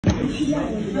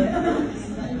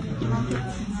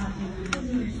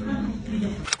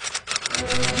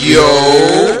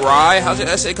Yo, Rye, how's your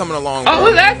essay coming along, bro? Oh,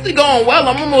 it's actually going well.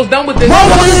 I'm almost done with this. Bro,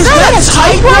 is that a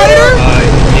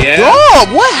typewriter? Yeah.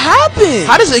 Dog, what happened?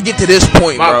 How does it get to this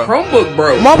point, bro? My Chromebook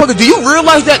broke. Motherfucker, do you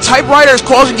realize that typewriter is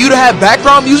causing you to have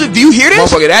background music? Do you hear this?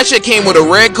 Motherfucker, that shit came with a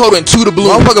red coat and 2 to blue.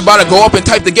 Motherfucker about to go up and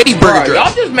type the Gettysburg Address.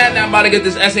 Y'all just mad that I'm about to get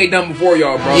this essay done before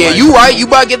y'all, bro. Yeah, like, you right. You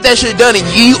about to get that shit done in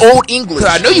ye old English. Cause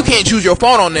I know you can't choose your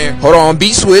phone on there. Hold on,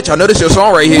 beat switch. I know this your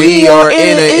song right here. We are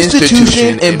in an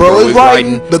institution, and bro is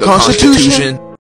writing the Constitution.